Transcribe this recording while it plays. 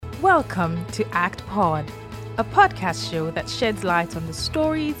Welcome to Act Pod, a podcast show that sheds light on the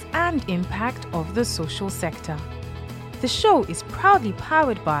stories and impact of the social sector. The show is proudly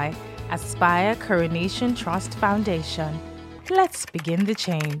powered by Aspire Coronation Trust Foundation. Let's begin the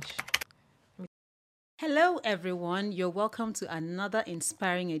change. Hello, everyone. You're welcome to another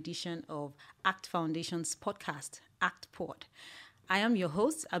inspiring edition of ACT Foundation's podcast, ACT Pod. I am your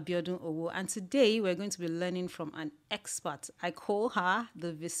host, Abiodun Owo, and today we're going to be learning from an expert. I call her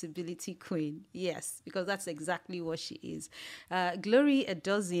the Visibility Queen. Yes, because that's exactly what she is. Glory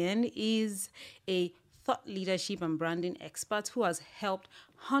Edozian is a thought leadership and branding expert who has helped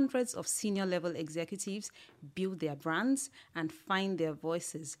hundreds of senior level executives build their brands and find their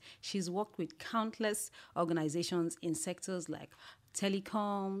voices. She's worked with countless organizations in sectors like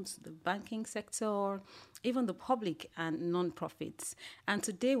telecoms, the banking sector, even the public and non-profits. And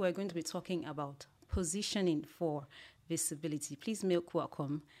today we're going to be talking about positioning for visibility. Please make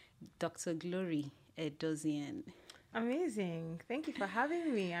welcome Dr. Glory Edozian. Amazing. Thank you for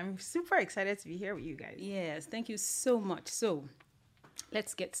having me. I'm super excited to be here with you guys. Yes, thank you so much. So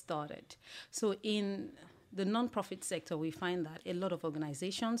let's get started. So in the non-profit sector, we find that a lot of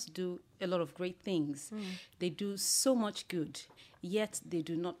organizations do a lot of great things. They do so much good, yet they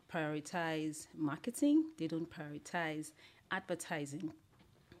do not prioritize marketing. They don't prioritize advertising.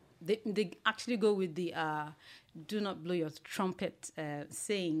 They actually go with the do not blow your trumpet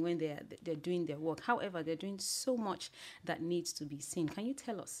saying when they're doing their work. However, they're doing so much that needs to be seen. Can you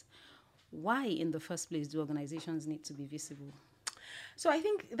tell us why in the first place do organizations need to be visible? So I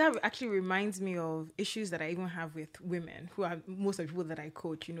think that actually reminds me of issues that I even have with women who are most of the people that I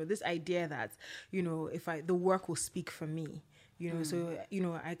coach. You know, this idea that, you know, the work will speak for me. You know, so, you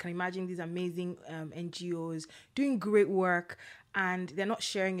know, I can imagine these amazing NGOs doing great work and they're not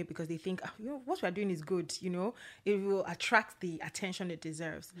sharing it because they think, you know, what we're doing is good, you know, it will attract the attention it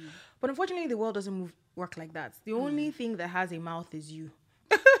deserves. But unfortunately, the world doesn't work like that. The only thing that has a mouth is you.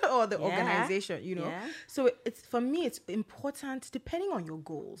 Or the organization, you know. Yeah. So for me, it's important depending on your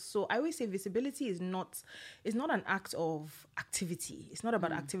goals. So I always say visibility is not an act of activity. It's not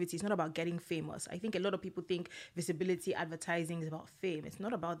about activity. It's not about getting famous. I think a lot of people think visibility, advertising is about fame. It's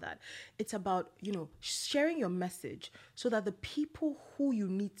not about that. It's about, you know, sharing your message so that the people who you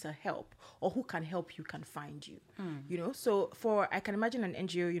need to help or who can help you can find you. You know, so I can imagine an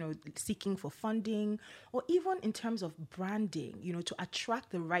NGO, you know, seeking for funding or even in terms of branding, you know, to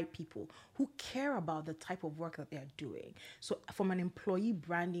attract the right people who care about the type of work that they're doing. So from an employee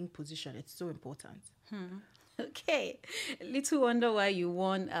branding position, it's so important. Okay. Little wonder why you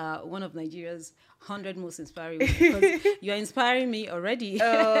won one of Nigeria's 100 most inspiring women, because you're inspiring me already.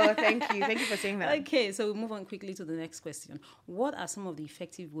 Oh, thank you. Thank you for saying that. Okay, so we'll move on quickly to the next question. What are some of the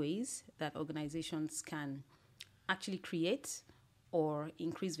effective ways that organizations can actually create or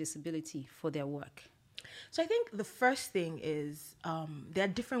increase visibility for their work? So I think the first thing is there are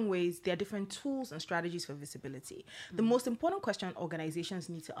different ways, there are different tools and strategies for visibility. The most important question organizations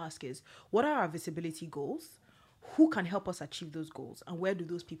need to ask is, what are our visibility goals? Who can help us achieve those goals? And where do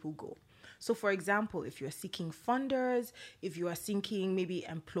those people go? So for example, if you're seeking funders, if you are seeking maybe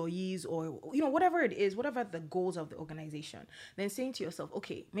employees or, you know, whatever it is, whatever the goals of the organization, then saying to yourself,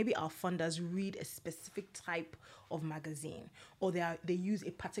 okay, maybe our funders read a specific type of magazine or they use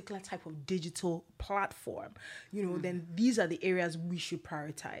a particular type of digital platform, you know, then these are the areas we should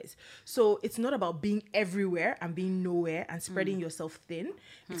prioritize. So it's not about being everywhere and being nowhere and spreading yourself thin.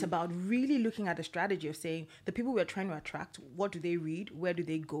 It's about really looking at the strategy of saying the people we're trying to attract, what do they read? Where do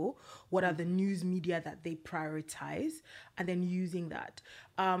they go? What are the news media that they prioritize? And then using that.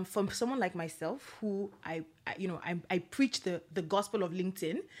 From someone like myself, who I preach the gospel of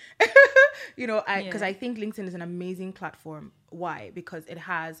LinkedIn, you know, because I think LinkedIn is an amazing platform. Why? Because it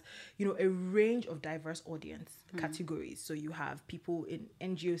has, you know, a range of diverse audience categories. So you have people in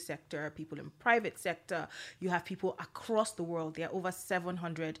NGO sector, people in private sector, you have people across the world. There are over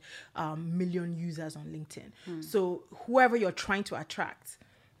 700 million users on LinkedIn. So whoever you're trying to attract,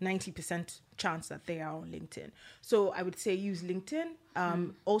 90% chance that they are on LinkedIn. So I would say use LinkedIn.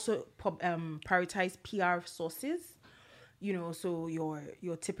 Also prioritize PR sources, you know, so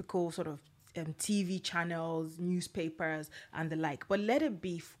your typical sort of TV channels, newspapers and the like. But let it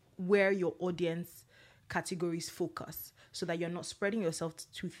be where your audience categories focus so that you're not spreading yourself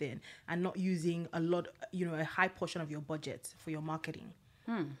too thin and not using a high portion of your budget for your marketing.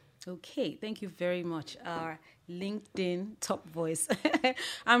 Okay, thank you very much. Our LinkedIn top voice.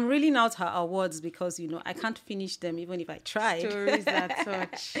 I'm reeling out her awards because, you know, I can't finish them even if I tried. Stories that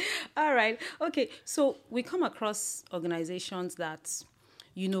touch. All right. Okay, so we come across organizations that,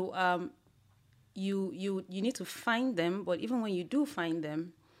 you know, you need to find them, but even when you do find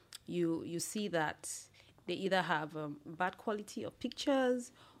them, you see that they either have bad quality of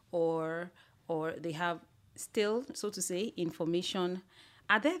pictures, or they have still, so to say, information.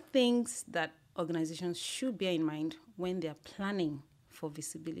 Are there things that organizations should bear in mind when they're planning for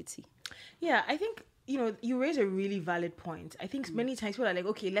visibility? Yeah, I think, you raise a really valid point. I think many times people are like,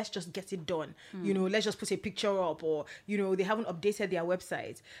 okay, let's just get it done. Let's just put a picture up, or, they haven't updated their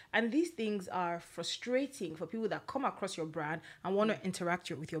website. And these things are frustrating for people that come across your brand and want to interact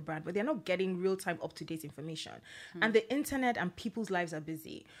with your brand, but they're not getting real-time, up-to-date information. And the internet and people's lives are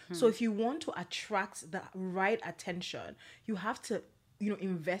busy. So if you want to attract the right attention, you have to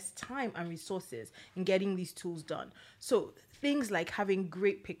invest time and resources in getting these tools done. So things like having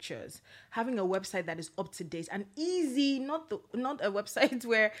great pictures, having a website that is up to date and easy, not a website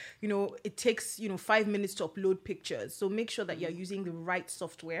where, it takes, 5 minutes to upload pictures. So make sure that you're using the right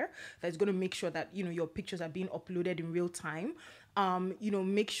software that's going to make sure that, your pictures are being uploaded in real time.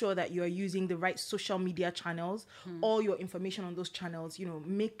 Make sure that you're using the right social media channels, all your information on those channels,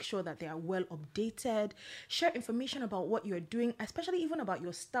 make sure that they are well updated, share information about what you're doing, especially even about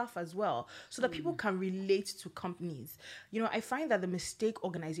your staff as well, so that people can relate to companies. I find that the mistake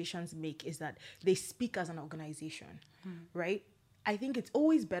organizations make is that they speak as an organization, right? I think it's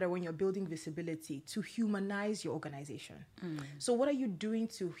always better when you're building visibility to humanize your organization. So what are you doing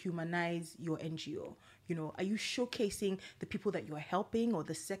to humanize your NGO? Are you showcasing the people that you're helping or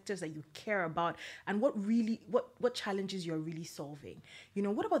the sectors that you care about, and what challenges you're really solving?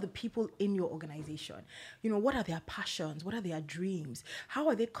 What about the people in your organization? What are their passions? What are their dreams? How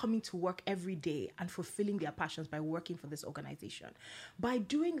are they coming to work every day and fulfilling their passions by working for this organization? By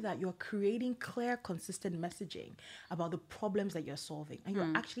doing that, you're creating clear, consistent messaging about the problems that you're solving, and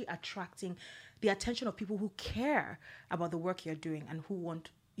you're actually attracting the attention of people who care about the work you're doing and who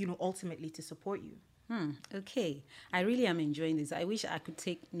want, ultimately to support you. Okay. I really am enjoying this. I wish I could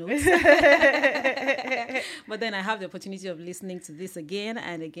take notes. But then I have the opportunity of listening to this again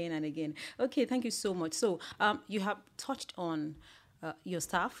and again and again. Okay, thank you so much. So you have touched on your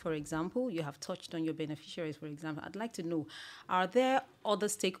staff, for example. You have touched on your beneficiaries, for example. I'd like to know, are there other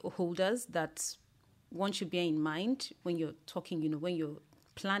stakeholders that one should bear in mind when you're talking, when you're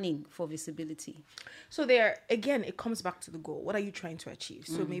planning for visibility? So there, again, it comes back to the goal. What are you trying to achieve?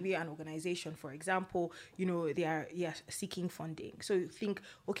 So maybe an organization, for example, they are seeking funding. So think,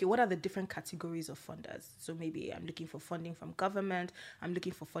 okay, what are the different categories of funders? So maybe I'm looking for funding from government. I'm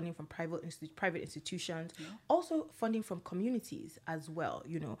looking for funding from private institutions. Also funding from communities as well,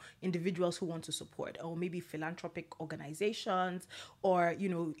 individuals who want to support, or maybe philanthropic organizations, or,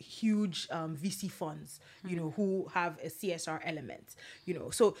 huge VC funds, who have a CSR element,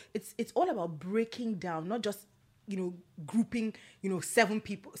 So it's all about breaking down, not just, grouping,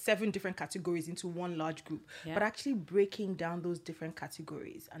 7 different categories into one large group, but actually breaking down those different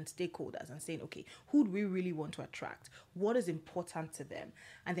categories and stakeholders and saying, okay, who do we really want to attract? What is important to them?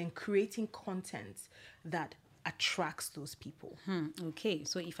 And then creating content that attracts those people. Okay,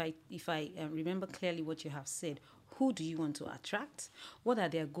 so if I remember clearly what you have said, who do you want to attract? What are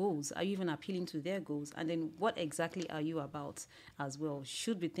their goals? Are you even appealing to their goals? And then what exactly are you about as well?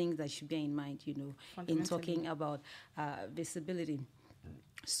 Should be things that should bear in mind, in talking about visibility.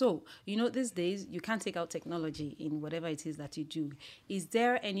 So, these days, you can't take out technology in whatever it is that you do. Is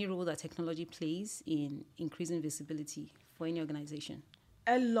there any role that technology plays in increasing visibility for any organization?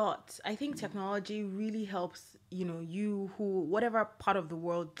 A lot. I think technology really helps, whatever part of the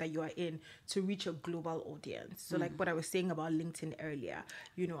world that you are in, to reach a global audience. So like what I was saying about LinkedIn earlier,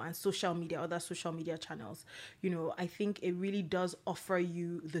 and social media, other social media channels, I think it really does offer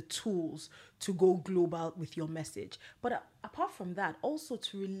you the tools to go global with your message. But apart from that, also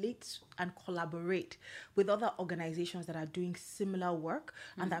to relate and collaborate with other organizations that are doing similar work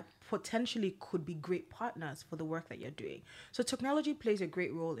and that potentially could be great partners for the work that you're doing. So technology plays a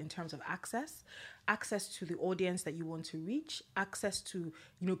great role in terms of access to the audience that you want to reach, access to,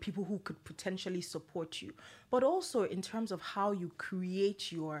 people who could potentially support you, but also in terms of how you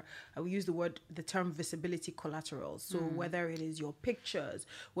create your, I will use the term visibility collateral. So whether it is your pictures,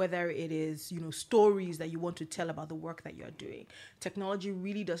 whether it is, stories that you want to tell about the work that you're doing, technology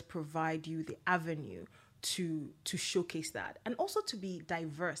really does provide you the avenue to showcase that, and also to be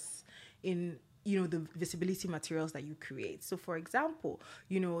diverse in the visibility materials that you create. So for example,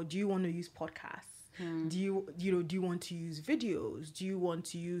 do you want to use podcasts? Do you want to use videos? Do you want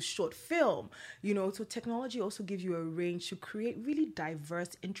to use short film? So technology also gives you a range to create really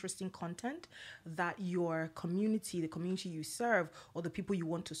diverse, interesting content that your community, the community you serve, or the people you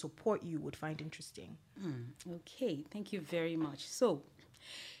want to support you would find interesting. Okay, thank you very much. So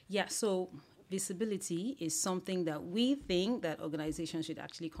visibility is something that we think that organizations should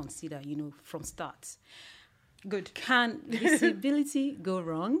actually consider, from start. Good. Can visibility go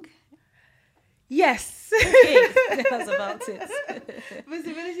wrong? Yes. Okay, tell us about it.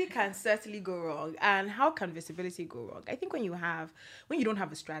 Visibility can certainly go wrong. And how can visibility go wrong? I think when you don't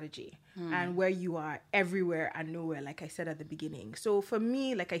have a strategy and where you are everywhere and nowhere, like I said at the beginning. So for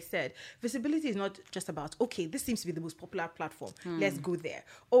me, like I said, visibility is not just about, okay, this seems to be the most popular platform. Let's go there.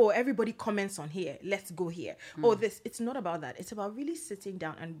 Oh, everybody comments on here. Let's go here. Oh, it's not about that. It's about really sitting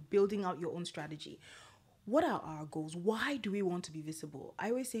down and building out your own strategy. What are our goals? Why do we want to be visible?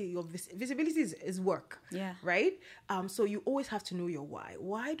 I always say your visibility is work, right? So you always have to know your why.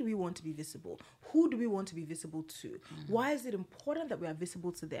 Why do we want to be visible? Who do we want to be visible to? Why is it important that we are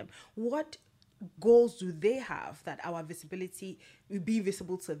visible to them? What goals do they have that our visibility will be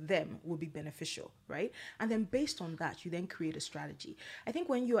visible to them will be beneficial, right? And then based on that, you then create a strategy. I think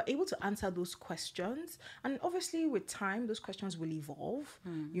when you are able to answer those questions, and obviously with time, those questions will evolve.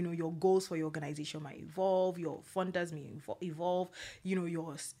 Your goals for your organization might evolve, your funders may evolve,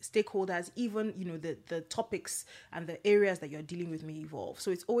 your stakeholders, even, the topics and the areas that you're dealing with may evolve.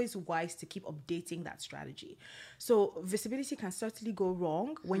 So it's always wise to keep updating that strategy. So visibility can certainly go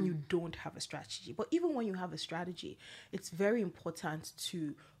wrong when you don't have a strategy. But even when you have a strategy, it's very important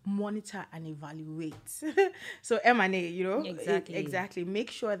to monitor and evaluate. So M&A, exactly. Make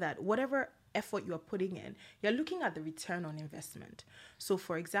sure that whatever effort you are putting in, you're looking at the return on investment. So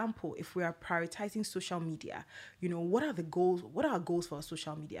for example, if we are prioritizing social media, what are the goals? What are our goals for our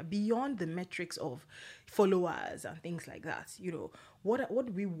social media beyond the metrics of followers and things like that? What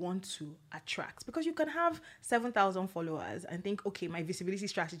do we want to attract? Because you can have 7,000 followers and think, okay, my visibility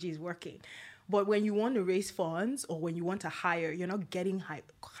strategy is working. But when you want to raise funds or when you want to hire, you're not getting high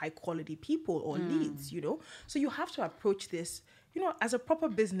quality people or leads, So you have to approach this, as a proper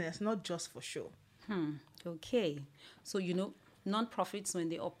business, not just for show. Okay. So, non-profits, when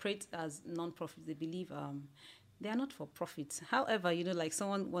they operate as non-profits, they believe they are not for profit. However, like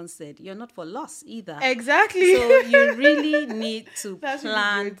someone once said, you're not for loss either. Exactly. So you really need to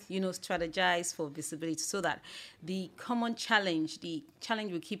plan, strategize for visibility so that the common challenge, we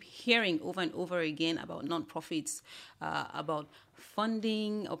keep hearing over and over again about non-profits, about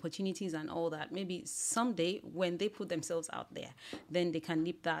funding opportunities and all that. Maybe someday when they put themselves out there, then they can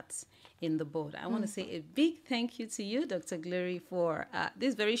nip that in the bud. I want to say a big thank you to you, Dr. Glory, for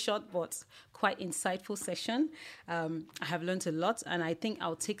this very short but quite insightful session. I have learned a lot, and I think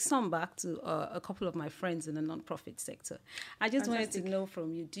I'll take some back to a couple of my friends in the nonprofit sector. I just wanted to know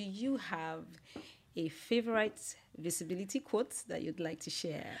from you, do you have a favorite visibility quote that you'd like to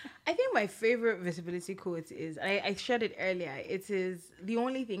share? I think my favorite visibility quote is, I shared it earlier, it is, the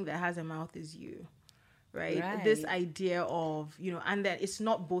only thing that has a mouth is you, right? This idea of, and that it's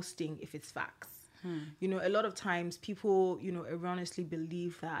not boasting if it's facts. A lot of times people, erroneously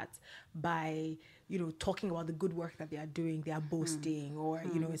believe that by, talking about the good work that they are doing, they are boasting, or,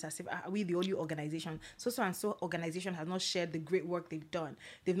 it's as if, are we the only organization? So organization has not shared the great work they've done.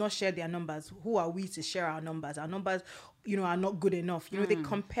 They've not shared their numbers. Who are we to share our numbers? Our numbers, are not good enough. They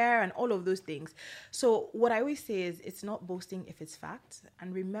compare and all of those things. So what I always say is, it's not boasting if it's fact.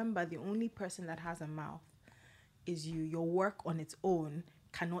 And remember, the only person that has a mouth is you. Your work on its own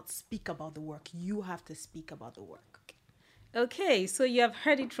cannot speak about the work. You have to speak about the work. Okay, so you have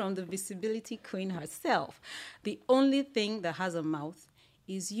heard it from the visibility queen herself. The only thing that has a mouth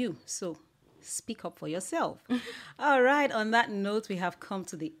is you. So speak up for yourself. All right, on that note, we have come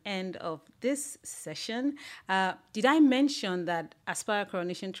to the end of this session. Did I mention that Aspire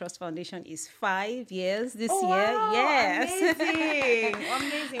Coronation Trust Foundation is 5 years this year? Yes.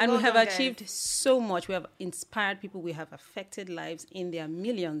 Amazing. And we have achieved so much. We have inspired people. We have affected lives in their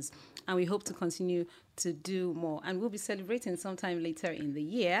millions. And we hope to continue to do more. And we'll be celebrating sometime later in the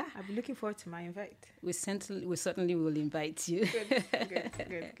year. I'll be looking forward to my invite. We certainly will invite you. Good.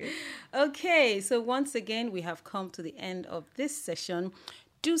 Okay, so once again, we have come to the end of this session.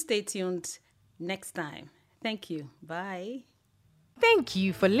 Do stay tuned next time. Thank you. Bye. Thank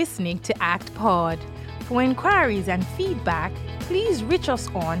you for listening to Act Pod. For inquiries and feedback, please reach us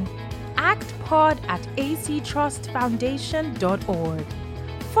on actpod@actrustfoundation.org.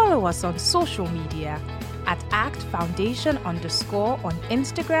 Follow us on social media at actfoundation_ on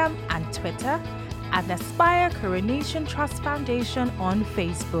Instagram and Twitter, and Aspire Coronation Trust Foundation on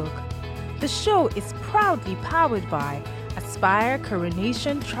Facebook. The show is proudly powered by Aspire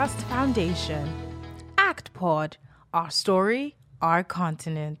Coronation Trust Foundation. Act Pod, our story, our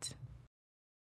continent.